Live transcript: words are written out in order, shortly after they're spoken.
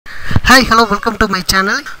Hi, hello, welcome to my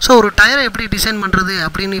channel. So, ஒரு டயரை எப்படி டிசைன் பண்ணுறது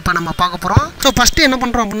அப்படின்னு இப்போ நம்ம பார்க்க போகிறோம். ஸோ ஃபஸ்ட்டு என்ன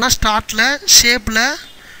பண்ணுறோம் அப்படின்னா ஸ்டார்ட்டில் ஷேப்பில்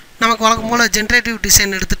நமக்கு வழக்கம் போல் ஜென்ரேட்டிவ்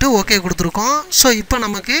டிசைன் எடுத்துகிட்டு ஓகே கொடுத்துருக்கோம். ஸோ இப்போ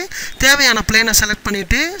நமக்கு தேவையான பிளேனை செலக்ட்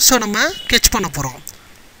பண்ணிவிட்டு ஸோ நம்ம ஸ்கெட்ச் பண்ண போகிறோம்.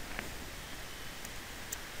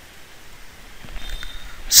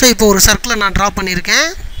 ஸோ இப்போ ஒரு சர்க்கிளை நான் ட்ரா பண்ணியிருக்கேன்.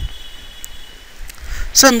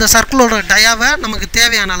 ஸோ இந்த சர்க்கிளோட டயாவை நமக்கு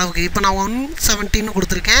தேவையான அளவுக்கு இப்போ நான் 170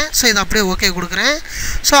 கொடுத்துருக்கேன். ஸோ இதை அப்படியே ஓகே கொடுக்குறேன்.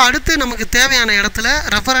 ஸோ அடுத்து நமக்கு தேவையான இடத்துல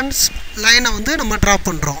ரெஃபரன்ஸ் லைனை வந்து நம்ம ட்ரா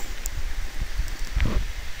பண்ணுறோம்.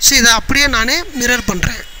 ஸோ இதை அப்படியே நான் மிரர்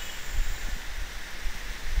பண்ணுறேன்.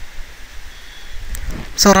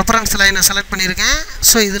 ஸோ ரெஃபரன்ஸ் லைனை செலக்ட் பண்ணியிருக்கேன்.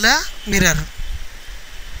 ஸோ இதில் மிரர்.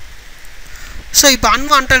 ஸோ இப்போ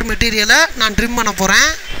அன்வான்ட் மெட்டீரியலை நான் ட்ரிம் பண்ண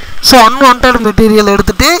போகிறேன். ஸோ அன்வான்ட் மெட்டீரியல்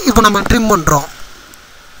எடுத்துகிட்டு இப்போ நம்ம ட்ரிம் பண்ணுறோம்.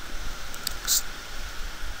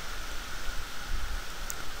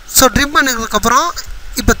 ஸோ ட்ரிம் பண்ணதுக்கப்புறம்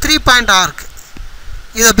இப்போ 3 பாயிண்ட் ஆர்க்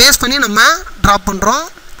இதை பேஸ் பண்ணி நம்ம ட்ராப் பண்ணுறோம்.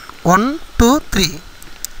 1 2 3.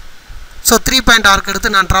 ஸோ 3 பாயிண்ட் ஆர்க்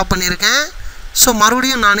எடுத்து நான் ட்ராப் பண்ணியிருக்கேன். ஸோ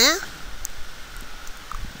மறுபடியும் நான்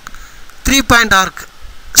 3 பாயிண்ட் ஆர்க்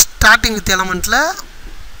ஸ்டார்டிங் வித் எலமெண்ட்டில்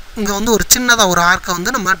இங்கே வந்து ஒரு சின்னதாக ஒரு ஆர்க்கை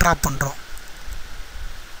வந்து நம்ம ட்ராப் பண்ணுறோம்.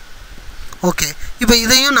 ஓகே, இப்போ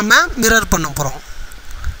இதையும் நம்ம மிரர் பண்ண போகிறோம்.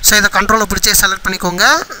 ஸோ இதை கண்ட்ரோலை பிடிச்சே செலக்ட் பண்ணிக்கோங்க.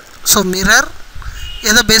 ஸோ மிரர்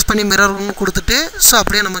எதை பேஸ் பண்ணி மிரர்னு கொடுத்துட்டு ஸோ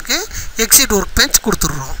அப்படியே நமக்கு எக்ஸிட் ஒர்க் பெஞ்ச்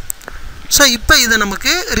கொடுத்துட்றோம். ஸோ இப்போ இதை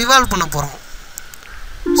நமக்கு ரிவால்வ் பண்ண போகிறோம்.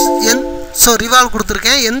 ஸோ ரிவால்வ்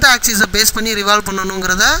கொடுத்துருக்கேன். எந்த ஆக்சிஸை பேஸ் பண்ணி ரிவால்வ்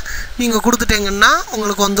பண்ணணுங்கிறத நீங்கள் கொடுத்துட்டீங்கன்னா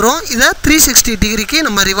உங்களுக்கு வந்துடும். இதை 360 டிகிரிக்கு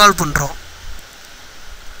நம்ம ரிவால்வ் பண்ணுறோம்.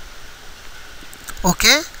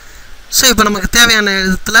 ஓகே, ஸோ இப்போ நமக்கு தேவையான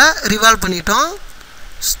இடத்துல ரிவால்வ் பண்ணிட்டோம்.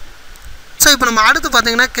 ஸோ இப்போ நம்ம அடுத்து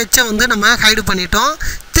பார்த்திங்கன்னா ஸ்கெட்சை வந்து நம்ம ஹைடு பண்ணிட்டோம்.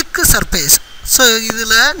 திக்கு சர்ஃபேஸ். ஸோ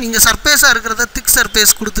இதில் நீங்கள் சர்ஃபேஸாக இருக்கிறத திக்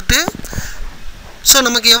சர்ஃபேஸ் கொடுத்துட்டு ஸோ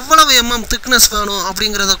நமக்கு எவ்வளவு எம்எம் திக்னஸ் வேணும்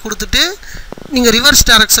அப்படிங்கிறத கொடுத்துட்டு நீங்கள் ரிவர்ஸ்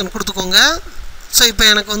டைரக்ஷன் கொடுத்துக்கோங்க. ஸோ இப்போ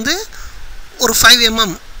எனக்கு வந்து ஒரு 5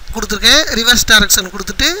 mm கொடுத்துருக்கேன். ரிவர்ஸ் டைரக்ஷன்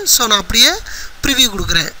கொடுத்துட்டு ஸோ நான் அப்படியே ப்ரிவியூ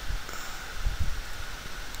கொடுக்குறேன்.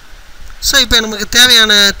 ஸோ இப்போ நமக்கு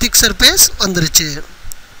தேவையான திக் சர்ஃபேஸ் வந்துருச்சு.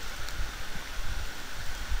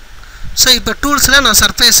 ஸோ இப்போ டூல்ஸில் நான்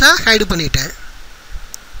சர்ஃபேஸை ஹைடு பண்ணிட்டேன்.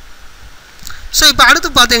 ஸோ இப்போ அடுத்து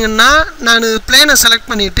பார்த்தீங்கன்னா நான் பிளேனை செலக்ட்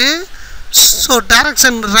பண்ணிவிட்டு ஸோ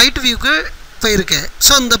டைரக்ஷன் ரைட் வியூக்கு போயிருக்கேன்.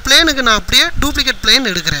 ஸோ இந்த பிளேனுக்கு நான் அப்படியே டூப்ளிகேட் பிளேன்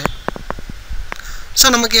எடுக்கிறேன்.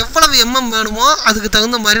 ஸோ நமக்கு எவ்வளவு எம்எம் வேணுமோ அதுக்கு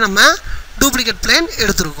தகுந்த மாதிரி நம்ம டூப்ளிகேட் பிளேன்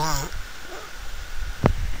எடுத்துருக்கோம்.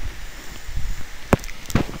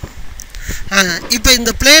 இப்போ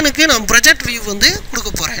இந்த பிளேனுக்கு நான் ப்ரொஜெக்ட் வியூ வந்து கொடுக்க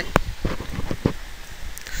போகிறேன்.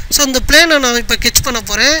 ஸோ இந்த பிளேனை நான் இப்போ ஸ்கெட்ச் பண்ண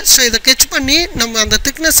போகிறேன். ஸோ இதை ஸ்கெட்ச் பண்ணி நம்ம அந்த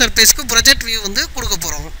திக்னஸ் சர்ஃபேஸ்க்கு ப்ரொஜெக்ட் வியூ வந்து கொடுக்க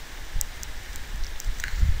போகிறோம்.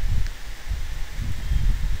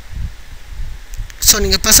 ஸோ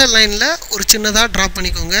நீங்கள் பெசல் லைனில் ஒரு சின்னதாக ட்ரா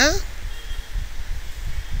பண்ணிக்கோங்க.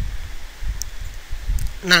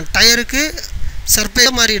 நான் டயருக்கு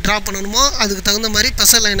சர்ஃபேஸ் மாதிரி ட்ரா பண்ணணுமோ அதுக்கு தகுந்த மாதிரி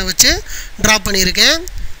பெசல் லைனை வச்சு ட்ரா பண்ணியிருக்கேன்.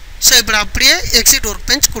 ஸோ இப்போ அப்படியே எக்ஸிட் ஒர்க்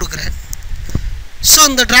பெஞ்ச் கொடுக்குறேன். ஸோ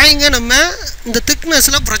இந்த ட்ராயிங்கை நம்ம இந்த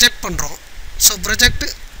திக்னஸில் ப்ரொஜெக்ட் பண்ணுறோம். ஸோ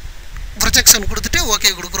ப்ரொஜெக்ஷன் கொடுத்துட்டு ஓகே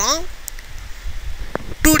கொடுக்குறோம்.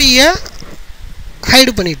 2Dயை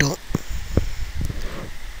ஹைடு பண்ணிட்டோம்.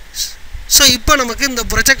 ஸோ இப்போ நமக்கு இந்த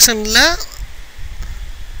ப்ரொஜெக்ஷனில்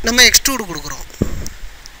நம்ம எக்ஸ்ட்ரூட் கொடுக்குறோம்.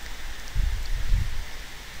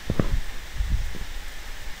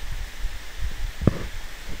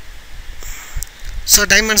 ஸோ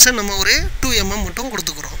டைமென்ஷன் நம்ம ஒரு 2 mm மட்டும்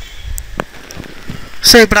கொடுத்துக்கிறோம்.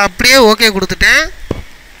 ஸோ இப்போ அப்படியே ஓகே கொடுத்துட்டேன்.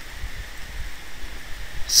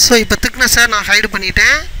 ஸோ இப்போ திக்னஸை நான் ஹைடு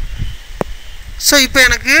பண்ணிட்டேன். ஸோ இப்போ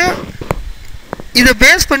எனக்கு இதை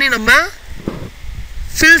பேஸ் பண்ணி நம்ம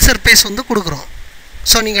ஃபில் சர்ஃபேஸ் வந்து கொடுக்குறோம்.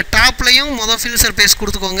 ஸோ நீங்கள் டாப்லையும் ஃபில் சர்ஃபேஸ்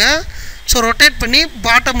கொடுத்துக்கோங்க. ஸோ ரொட்டேட் பண்ணி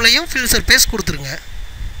பாட்டம்லையும் ஃபில் சர்ஃபேஸ் கொடுத்துருங்க.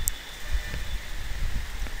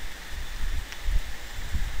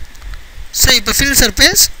 ஸோ இப்போ ஃபில்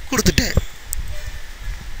சர்ஃபேஸ் கொடுத்துட்டேன்.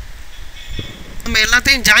 நம்ம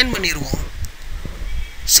எல்லாத்தையும் ஜாயின் பண்ணிடுவோம்.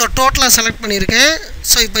 ஸோ டோட்டலாக செலக்ட் பண்ணியிருக்கேன்.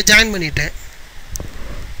 ஸோ இப்போ ஜாயின் பண்ணிட்டேன்.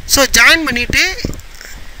 ஸோ ஜாயின் பண்ணிவிட்டு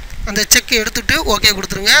அந்த செக் எடுத்துகிட்டு ஓகே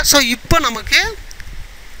கொடுத்துருங்க. ஸோ இப்போ நமக்கு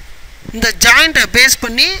இந்த ஜாயிண்ட்டை பேஸ்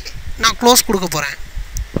பண்ணி நான் க்ளோஸ் கொடுக்க போகிறேன்.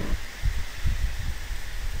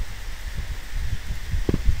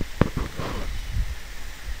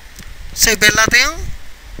 ஸோ இப்போ எல்லாத்தையும்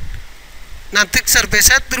நான் திக்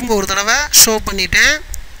சர்ஃபேஸை திரும்ப ஒரு தடவை ஷோ பண்ணிட்டேன்.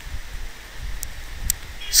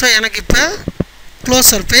 ஸோ எனக்கு இப்போ க்ளோஸ்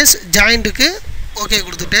சர்ஃபேஸ் ஜாயிண்ட்டுக்கு ஓகே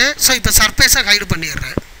கொடுத்துட்டேன். ஸோ இப்போ சர்ஃபேஸை ஹைடு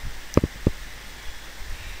பண்ணிடுறேன்.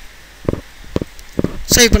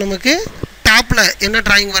 ஸோ இப்போ நமக்கு டாப்பில் என்ன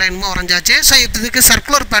ட்ராயிங் வரையணுமோ வரைஞ்சாச்சு. ஸோ இப்போ இதுக்கு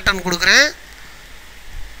சர்க்குலர் பேட்டர்ன் கொடுக்குறேன்.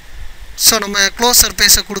 ஸோ நம்ம க்ளோஸ்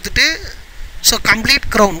சர்ஃபேஸை கொடுத்துட்டு ஸோ கம்ப்ளீட்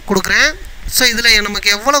க்ரௌன் கொடுக்குறேன். ஸோ இதில் நமக்கு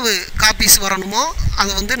எவ்வளவு காப்பீஸ் வரணுமோ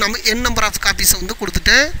அதை வந்து நம்ம என் நம்பர் ஆஃப் காப்பீஸை வந்து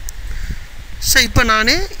கொடுத்துட்டேன். ஸோ இப்போ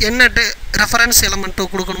நான் என்ன ரெஃபரன்ஸ் எலமெண்ட்டோ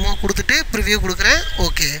கொடுக்கணுமோ கொடுத்துட்டு ப்ரிவியூ கொடுக்குறேன்.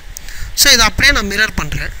 ஓகே. ஸோ இதை அப்படியே நான் மிரர்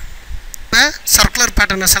பண்ணுறேன். இப்போ சர்க்குலர்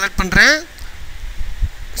பேட்டர்னை செலக்ட் பண்ணுறேன்.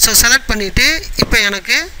 ஸோ செலக்ட் பண்ணிவிட்டு இப்போ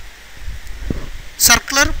எனக்கு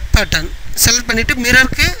சர்க்குலர் பேட்டர்ன் செலக்ட் பண்ணிவிட்டு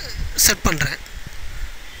மிரருக்கு செட் பண்ணுறேன்.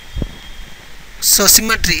 ஸோ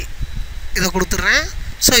சிம்மெட்ரி இதை கொடுத்துட்றேன்.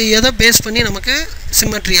 ஸோ எதை பேஸ் பண்ணி நமக்கு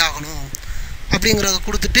சிம்மெட்ரி ஆகணும் அப்படிங்கிறத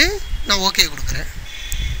கொடுத்துட்டு நான் ஓகே கொடுக்குறேன்.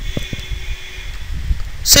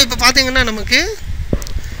 ஸோ இப்போ பார்த்திங்கன்னா நமக்கு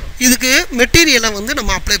இதுக்கு மெட்டீரியலை வந்து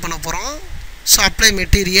நம்ம அப்ளை பண்ண போகிறோம். So apply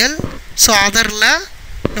material. ஸோ அதரில்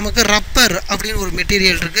நமக்கு ரப்பர் அப்படின்னு ஒரு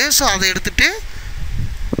மெட்டீரியல் இருக்குது. ஸோ அதை எடுத்துகிட்டு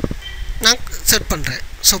நான் செட் பண்ணுறேன்.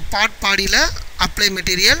 ஸோ பாடியில் அப்ளை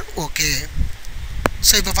மெட்டீரியல். ஓகே.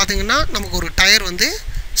 ஸோ இப்போ பார்த்திங்கன்னா நமக்கு ஒரு டயர் வந்து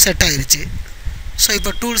செட் ஆகிருச்சு. ஸோ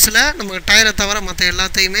இப்போ டூல்ஸில் நமக்கு டயரை தவிர மற்ற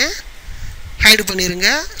எல்லாத்தையுமே ஹைடு பண்ணிடுங்க.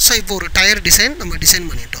 ஸோ இப்போ ஒரு டயர் டிசைன் நம்ம டிசைன்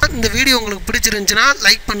பண்ணிட்டோம். இந்த வீடியோ உங்களுக்கு பிடிச்சிருந்துச்சுன்னா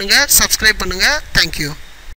லைக் பண்ணுங்கள், சப்ஸ்கிரைப் பண்ணுங்கள். தேங்க்யூ.